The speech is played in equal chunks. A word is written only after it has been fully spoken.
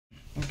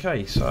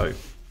Okay, so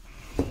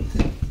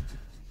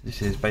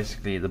this is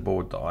basically the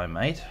board that I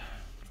made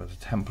for the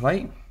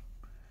template.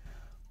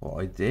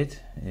 What I did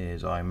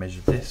is I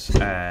measured this,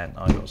 and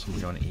I got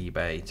somebody on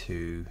eBay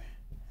to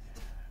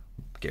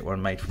get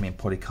one made for me in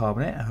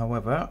polycarbonate.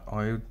 However,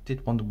 I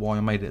did wonder why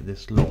I made it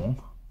this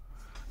long,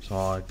 so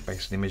I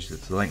basically measured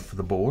it to the length of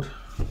the board,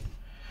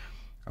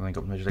 and then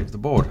got the measured length of the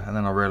board, and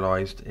then I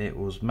realised it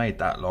was made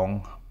that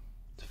long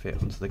to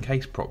fit onto the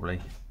case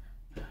properly.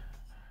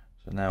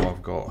 So now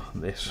I've got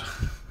this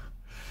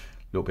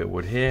little bit of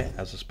wood here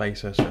as a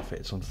spacer so it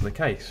fits onto the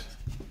case.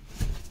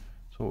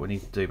 So what we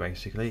need to do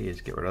basically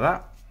is get rid of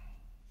that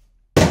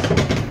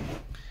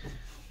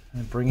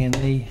and bring in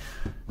the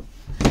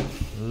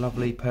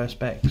lovely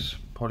Perspex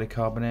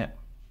polycarbonate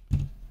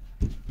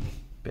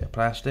bit of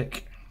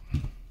plastic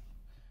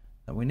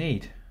that we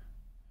need.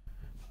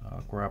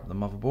 I'll grab the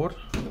motherboard.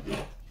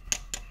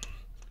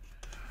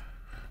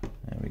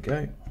 There we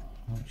go,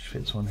 which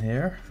fits on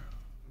here.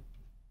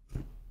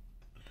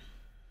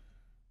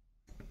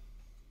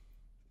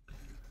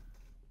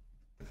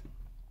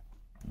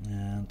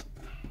 And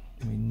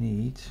we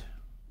need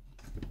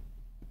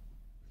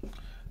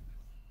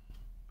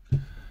to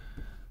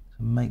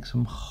make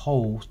some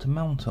holes to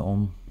mount it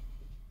on.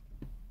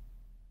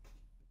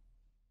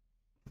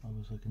 I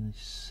was looking to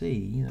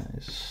see that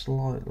it's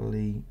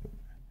slightly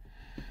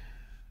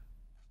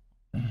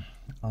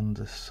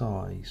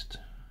undersized.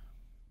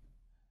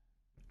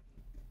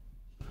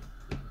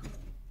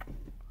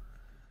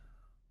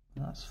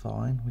 That's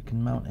fine, we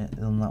can mount it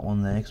on that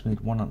one there because we need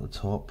one at the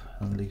top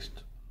and at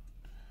least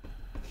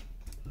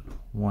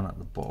one at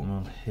the bottom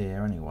of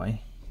here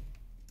anyway.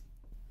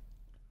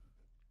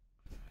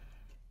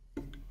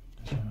 So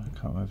I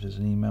can't remember if there's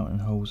any mounting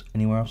holes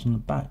anywhere else on the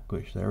back,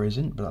 which there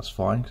isn't, but that's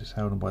fine because it's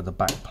held on by the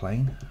back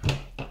plane.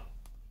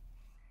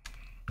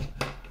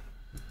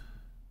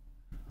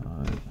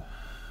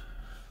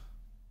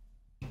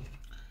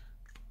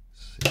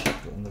 See,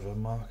 I've got another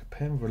marker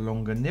pen with a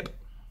longer nib.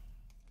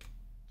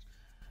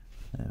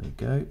 There we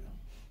go.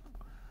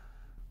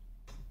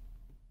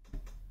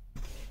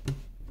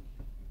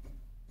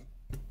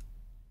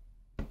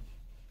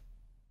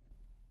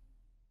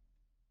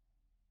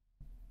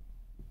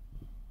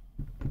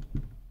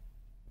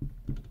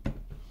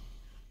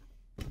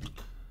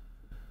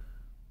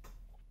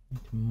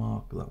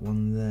 Mark that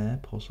one there,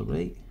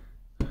 possibly.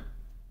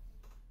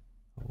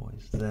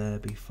 Otherwise, there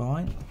be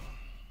fine.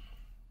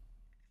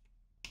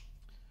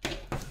 Okay,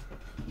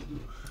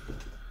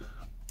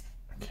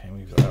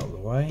 move that out of the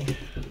way.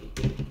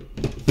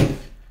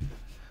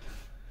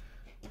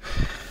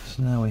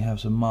 So now we have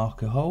some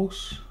marker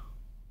holes.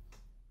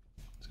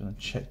 Just going to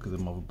check with the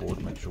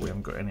motherboard, make sure we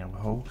haven't got any other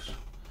holes.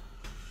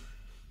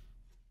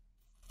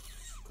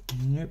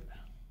 Nope.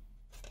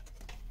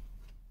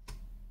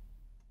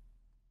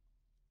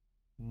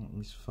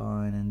 That is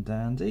fine and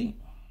dandy.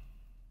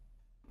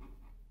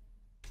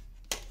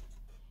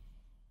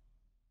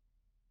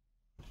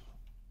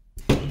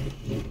 That's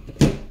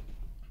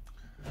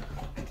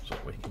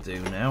what we can do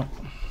now.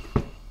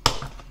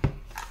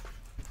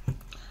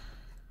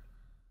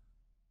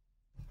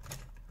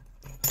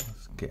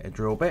 Let's get a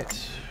drill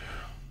bit.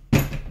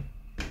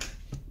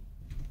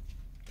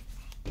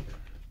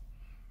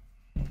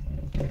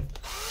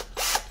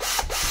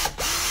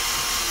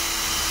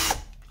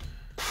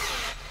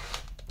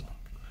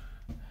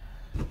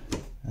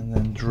 And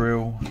then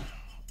drill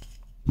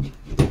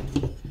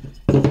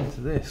into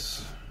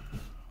this.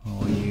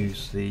 I'll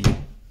use the bit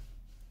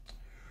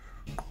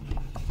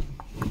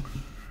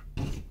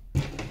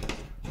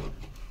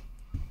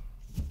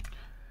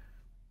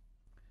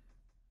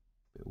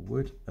of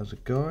wood as a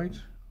guide.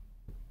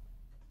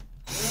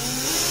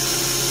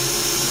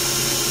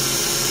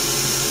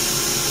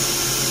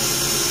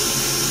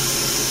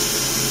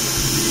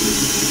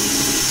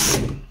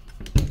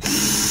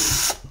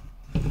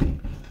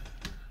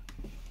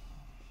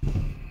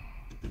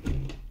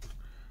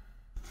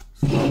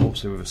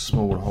 With a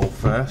small hole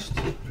first,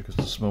 because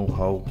the small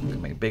hole can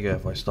make bigger.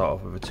 If I start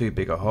off with a too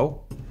big a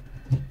hole,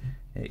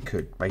 it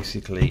could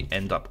basically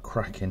end up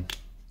cracking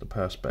the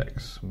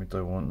Perspex, and we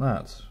don't want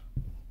that.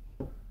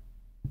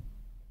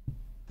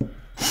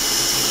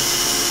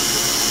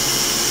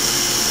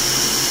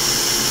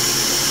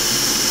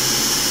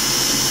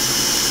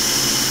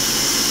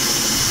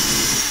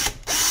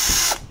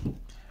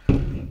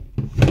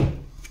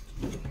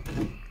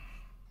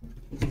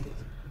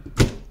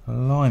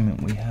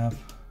 Alignment we have.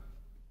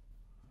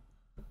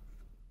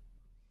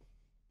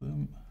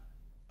 Boom,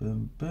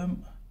 boom,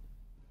 boom.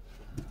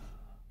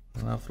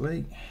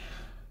 Lovely.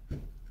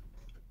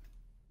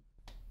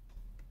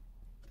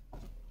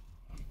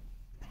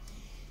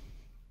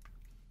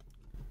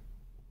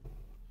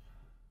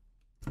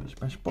 Bish,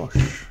 bash,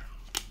 bosh.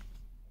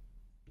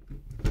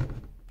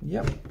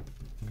 Yep,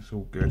 it's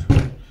all good.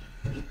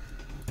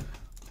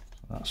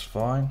 That's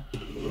fine.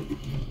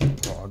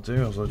 What I'll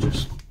do is I'll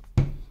just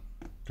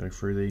go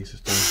through these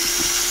just to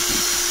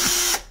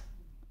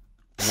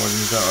widen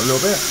these out a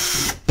little bit.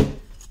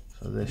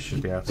 So this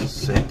should be able to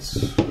sit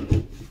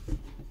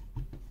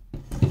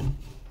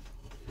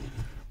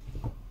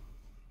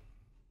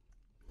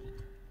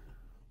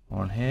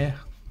on here.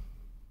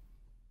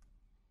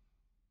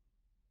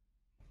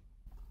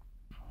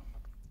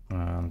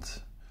 And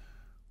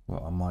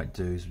what I might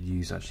do is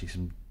use actually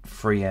some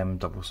 3M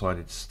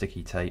double-sided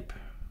sticky tape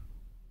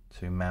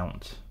to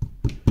mount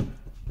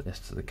this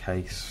to the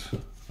case so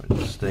it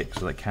just sticks,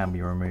 so that it can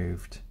be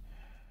removed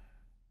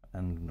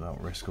and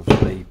without risk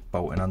obviously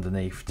bolting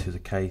underneath to the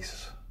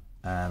case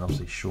and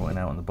obviously shorting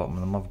out on the bottom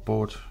of the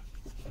motherboard.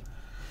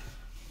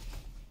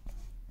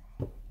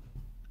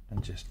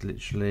 And just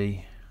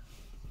literally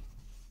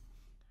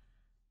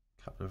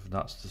a couple of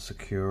nuts to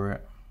secure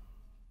it.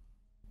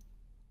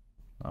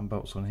 9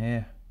 bolts on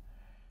here,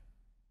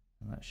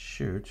 and that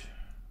should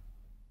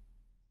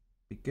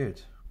be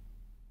good.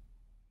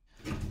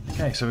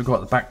 Okay, so we've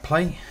got the back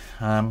plate,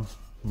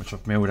 which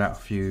I've milled out a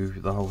few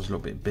of the holes a little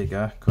bit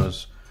bigger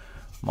because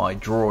my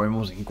drawing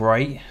wasn't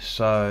great,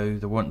 so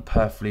they weren't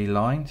perfectly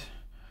lined.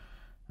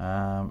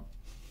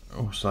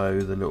 Also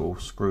the little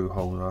screw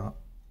holes are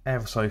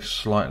ever so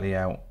slightly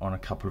out on a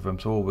couple of them,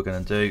 so all we're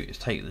going to do is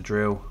take the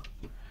drill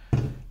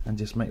and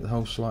just make the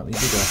hole slightly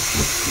bigger.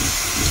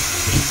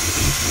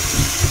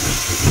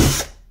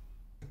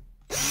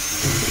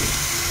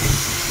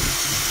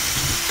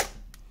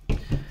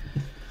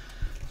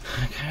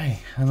 Okay,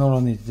 and all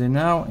I need to do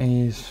now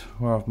is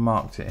where I've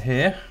marked it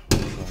here, so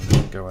I'm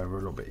going to go over a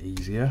little bit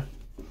easier.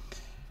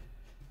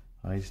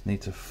 I just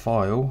need to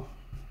file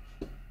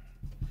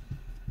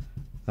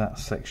that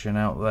section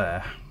out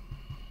there.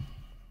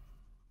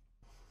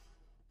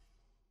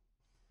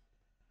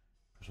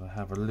 Because I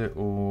have a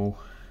little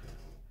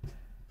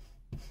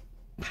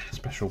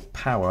special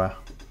power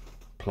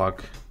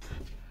plug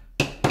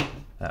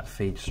that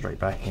feeds straight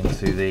back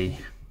into the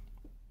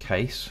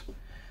case,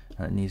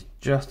 and it needs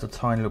just a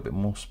tiny little bit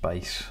more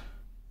space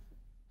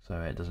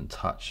so it doesn't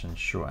touch and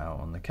short out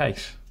on the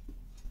case.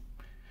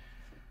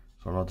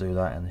 So I'll do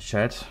that in the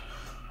shed,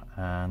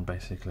 and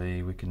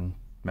basically we can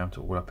mount it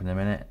all up in a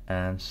minute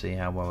and see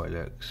how well it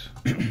looks.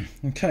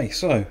 Okay,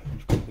 so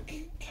we've got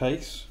the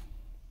case.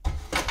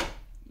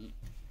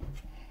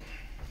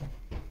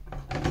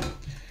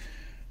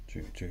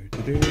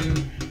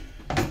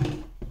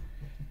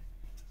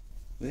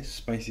 This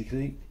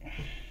basically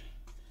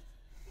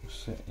will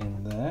sit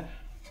in there.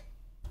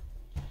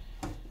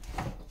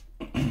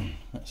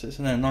 That sits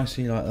in there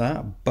nicely like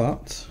that,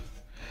 but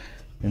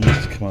it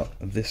needs to come up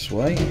this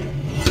way. So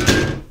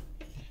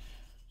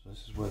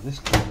this is where this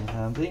comes in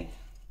handy.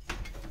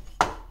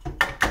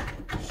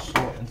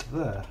 Slot into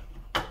there,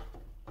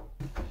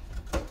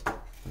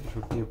 which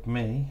will give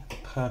me the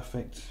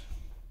perfect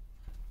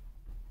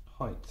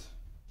height.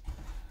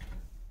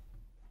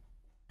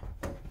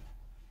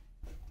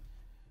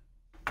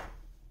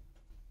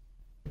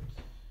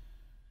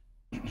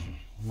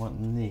 Might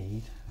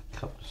need a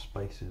couple of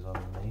spaces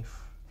underneath,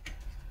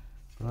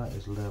 but that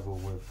is level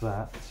with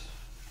that.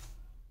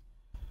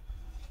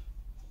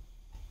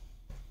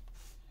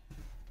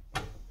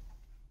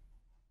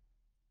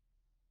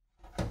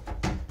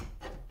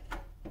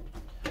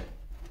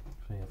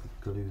 So if we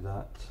glue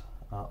that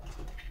up,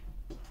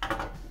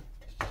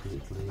 just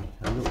literally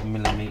a little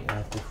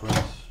millimetre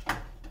difference,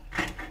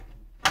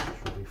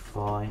 should be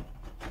fine.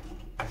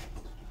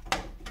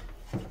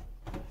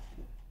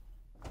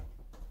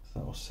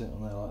 That will sit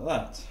on there like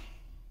that.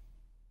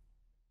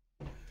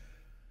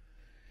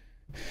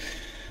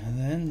 And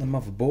then the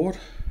motherboard.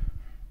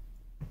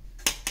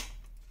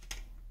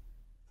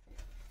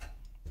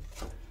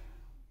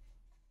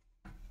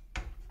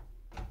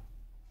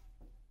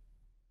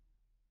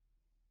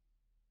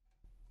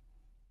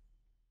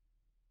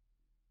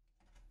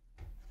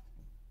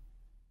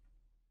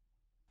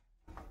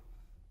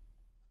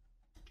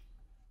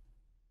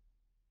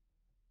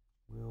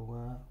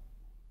 We'll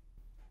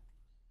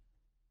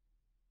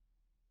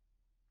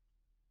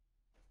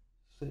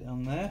sit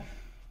on there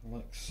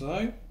like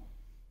so.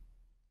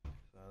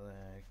 So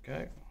there you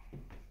go.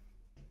 It's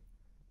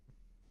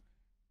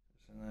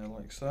in there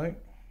like so.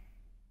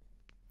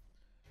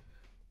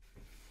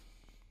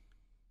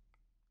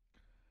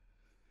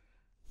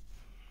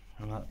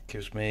 And that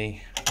gives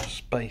me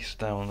space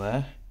down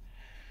there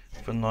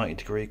for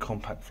 90-degree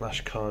compact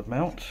flash card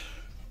mount.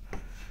 We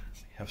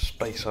have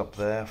space up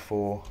there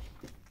for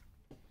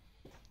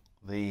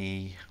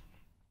the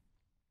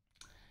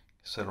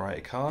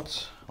accelerator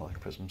cards. I can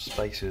put some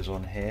spaces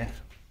on here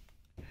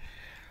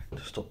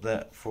to stop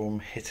that from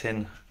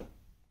hitting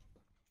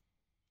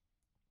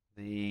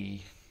the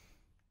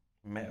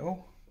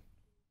metal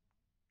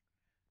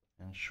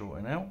and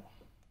shorting out.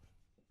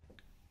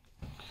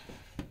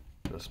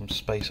 Got some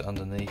space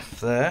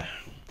underneath there,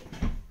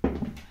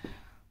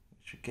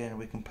 which again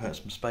we can put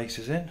some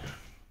spaces in.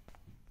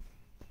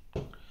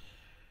 But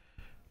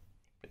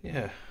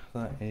yeah,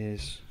 that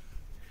is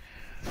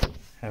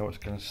how it's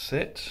going to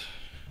sit.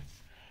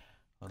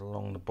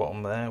 Along the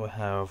bottom there we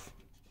have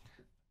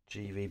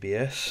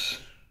GVBS,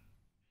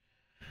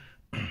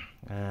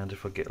 and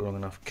if I get long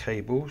enough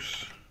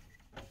cables,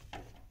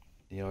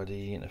 the IDE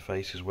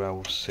interface as well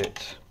will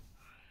sit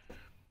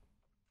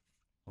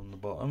on the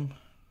bottom.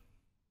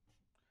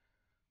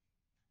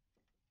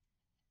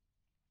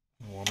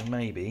 Or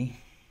maybe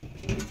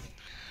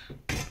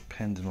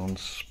depending on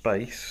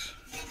space,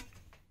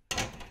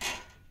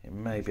 it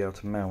may be able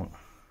to mount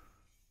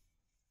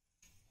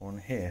on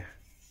here.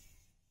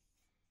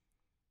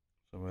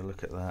 So we'll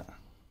look at that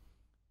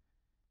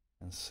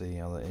and see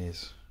how that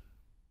is.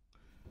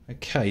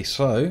 Okay,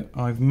 so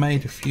I've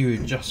made a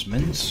few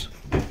adjustments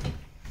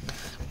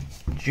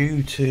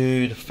due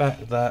to the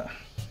fact that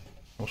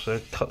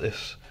also cut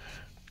this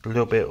a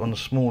little bit on the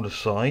smaller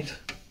side.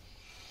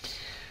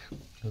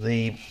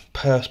 The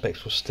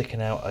perspex was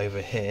sticking out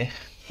over here,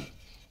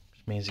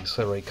 which means the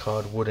accelerator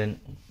card wouldn't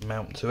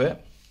mount to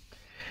it.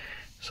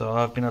 So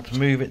I've been able to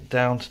move it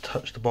down to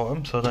touch the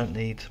bottom, so I don't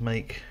need to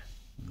make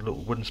a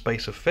little wooden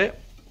spacer fit.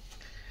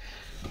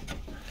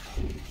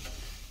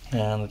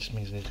 And it just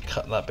means I need to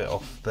cut that bit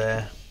off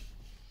there.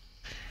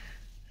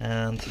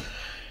 And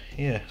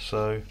yeah,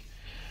 so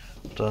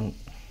I've done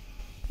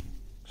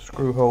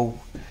screw hole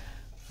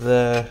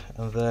there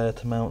and there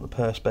to mount the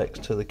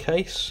perspex to the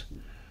case.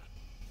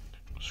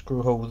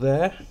 Screw hole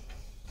there.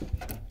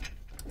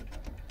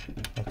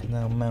 I can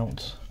now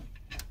mount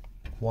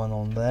one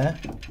on there.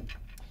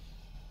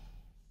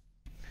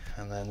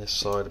 And then this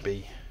side will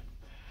be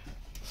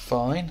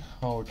fine.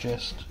 I'll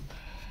just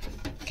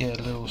get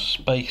a little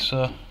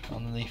spacer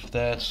underneath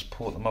there to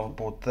support the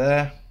motherboard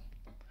there.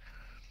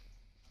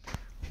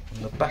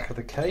 On the back of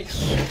the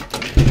case,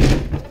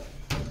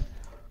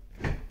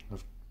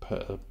 I've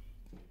put a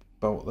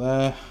bolt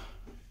there,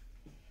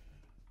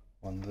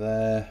 one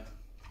there,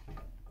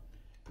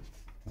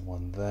 and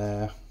one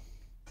there.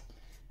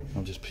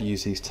 I'll just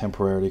use these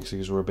temporarily because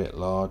these are a bit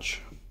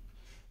large.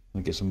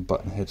 I'll get some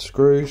button head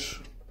screws,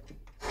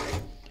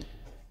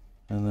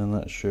 and then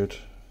that should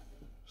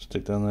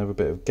stick down there with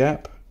a bit of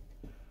gap.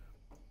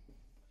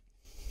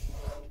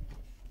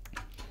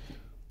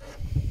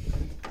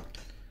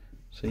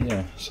 So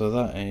yeah, so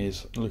that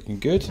is looking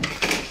good.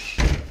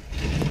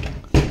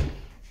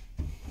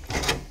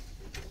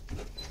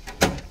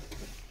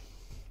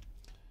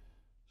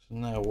 So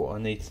now what I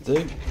need to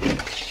do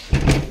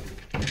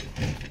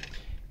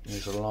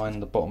is align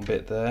the bottom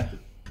bit there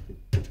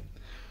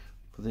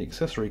for the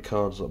accessory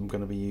cards that I'm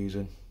going to be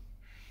using.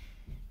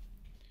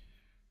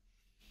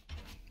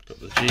 Got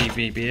the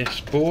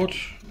GVBS board,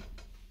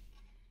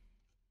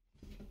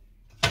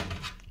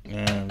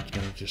 and I'm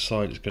going to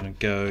decide it's going to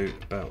go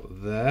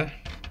about there.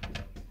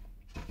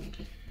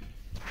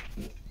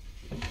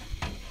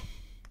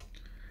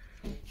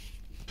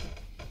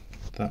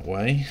 That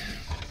way.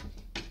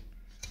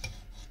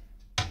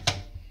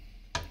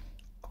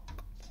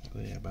 So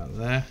yeah, about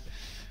there.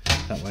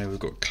 That way we've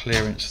got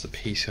clearance to the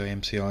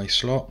PCI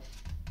slot,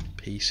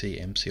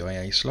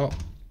 PCMCIA slot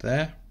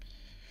there.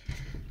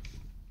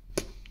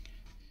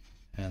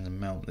 And then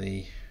mount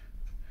the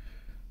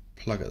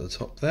plug at the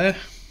top there.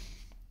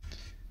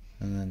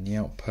 And then the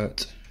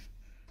output,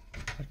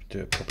 I could do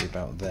it probably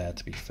about there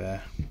to be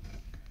fair.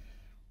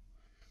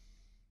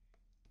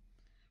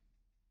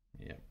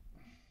 Yep.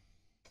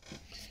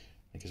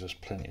 It gives us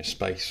plenty of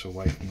space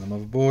away from the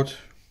motherboard.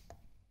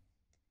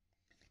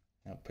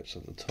 Outputs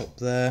at the top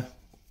there.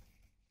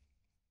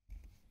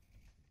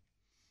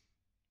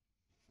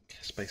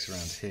 Space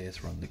around here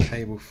to run the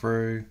cable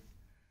through.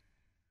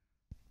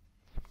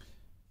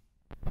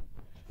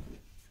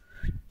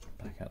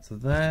 Back out to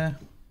there.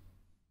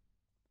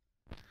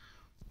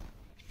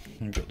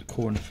 We've got the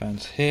cooling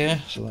fans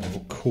here, so that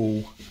will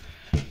cool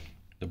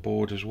the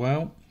board as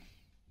well.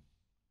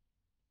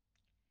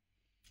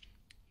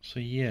 So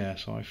yeah,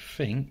 so I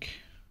think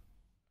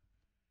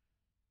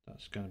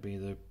that's going to be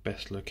the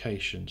best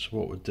location. So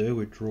what we'll do,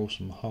 we'll draw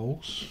some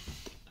holes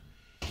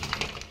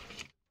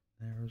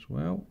there as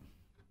well.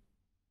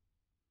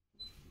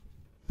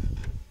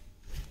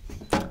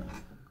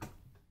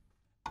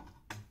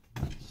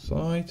 That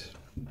side.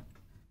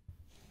 So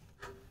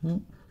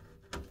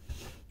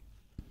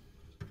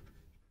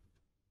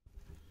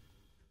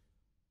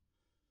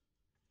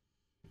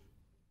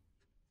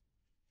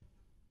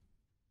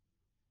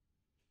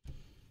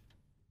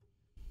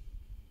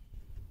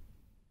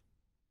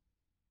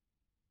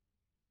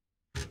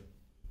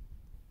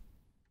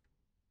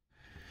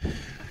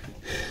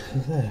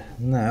there,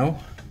 now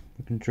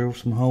we can drill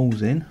some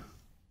holes in,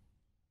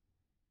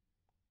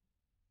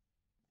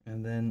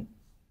 and then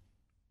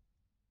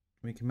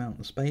we can mount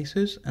the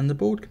spacers and the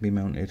board can be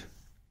mounted.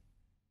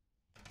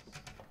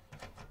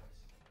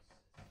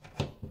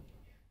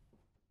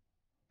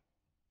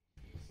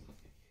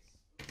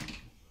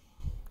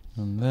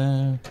 And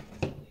there,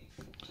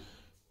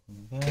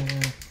 and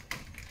there.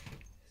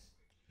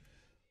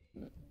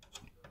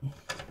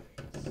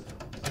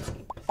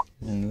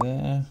 And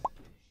there.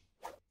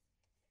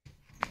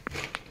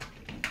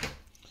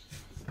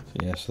 So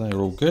yes, they're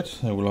all good,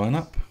 they will line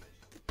up.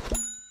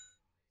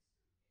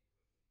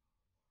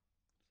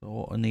 So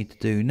what I need to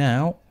do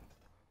now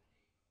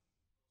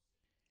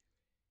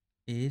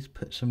is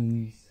put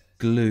some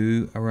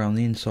glue around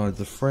the inside of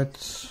the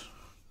threads,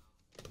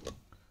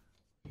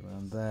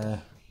 around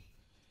there,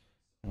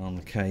 and on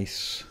the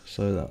case,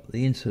 so that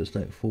the inserts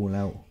don't fall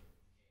out.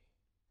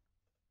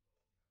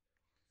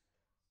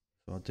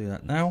 So I'll do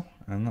that now,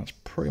 and that's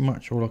pretty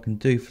much all I can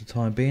do for the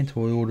time being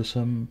until I order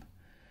some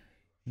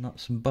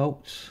nuts and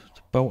bolts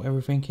to bolt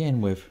everything in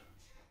with.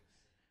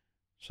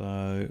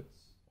 So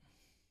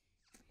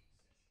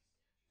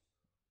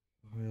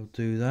we'll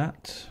do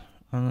that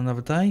on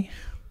another day.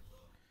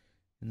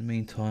 In the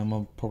meantime,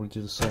 I'll probably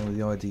do the same with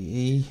the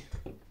IDE,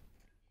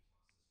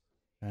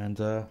 and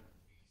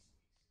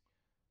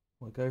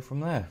we'll go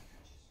from there.